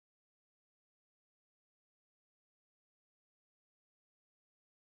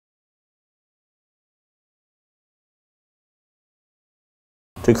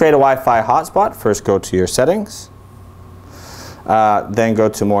To create a Wi-Fi hotspot, first go to your settings, then go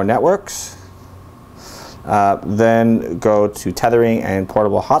to more networks, then go to tethering and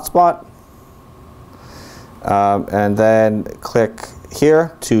portable hotspot, and then click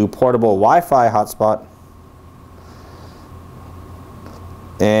here to portable Wi-Fi hotspot,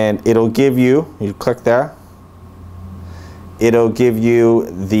 and it'll give you, you click there, it'll give you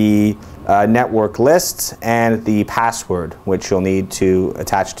the network lists and the password, which you'll need to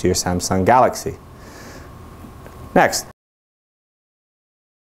attach to your Samsung Galaxy. Next.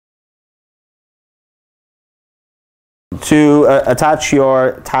 To attach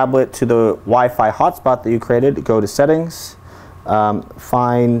your tablet to the Wi-Fi hotspot that you created, go to Settings,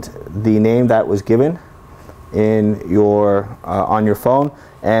 find the name that was given in your on your phone,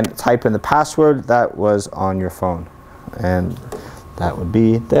 and type in the password that was on your phone, and that would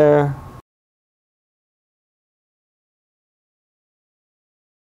be there.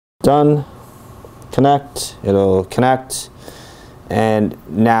 Done. Connect. It'll connect, and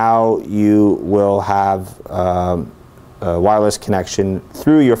now you will have a wireless connection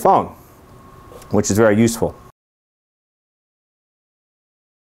through your phone, which is very useful.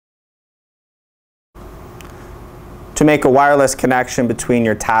 To make a wireless connection between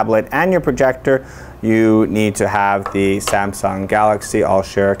your tablet and your projector, you need to have the Samsung Galaxy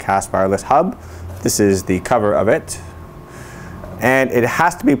All-Share Cast Wireless Hub. This is the cover of it. And it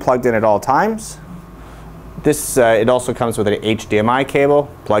has to be plugged in at all times. This, it also comes with an HDMI cable.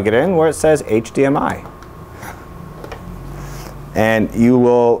 Plug it in where it says HDMI. And you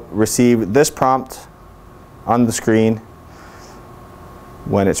will receive this prompt on the screen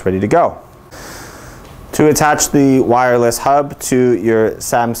when it's ready to go. To attach the wireless hub to your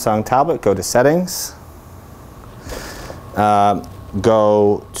Samsung tablet, go to Settings,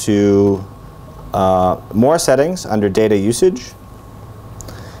 go to More Settings under Data Usage,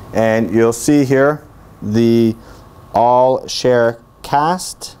 and you'll see here the All Share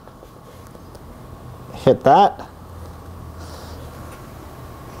Cast. Hit that.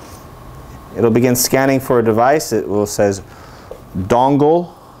 It'll begin scanning for a device. It will says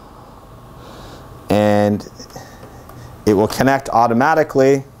dongle, and it will connect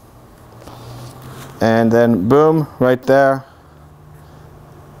automatically, and then boom, right there,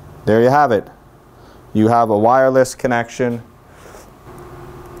 there you have it. You have a wireless connection.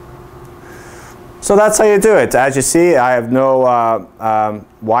 So that's how you do it. As you see, I have no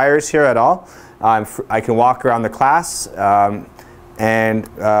wires here at all. I can walk around the class and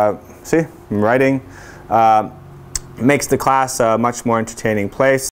see, I'm writing. Makes the class a much more entertaining place.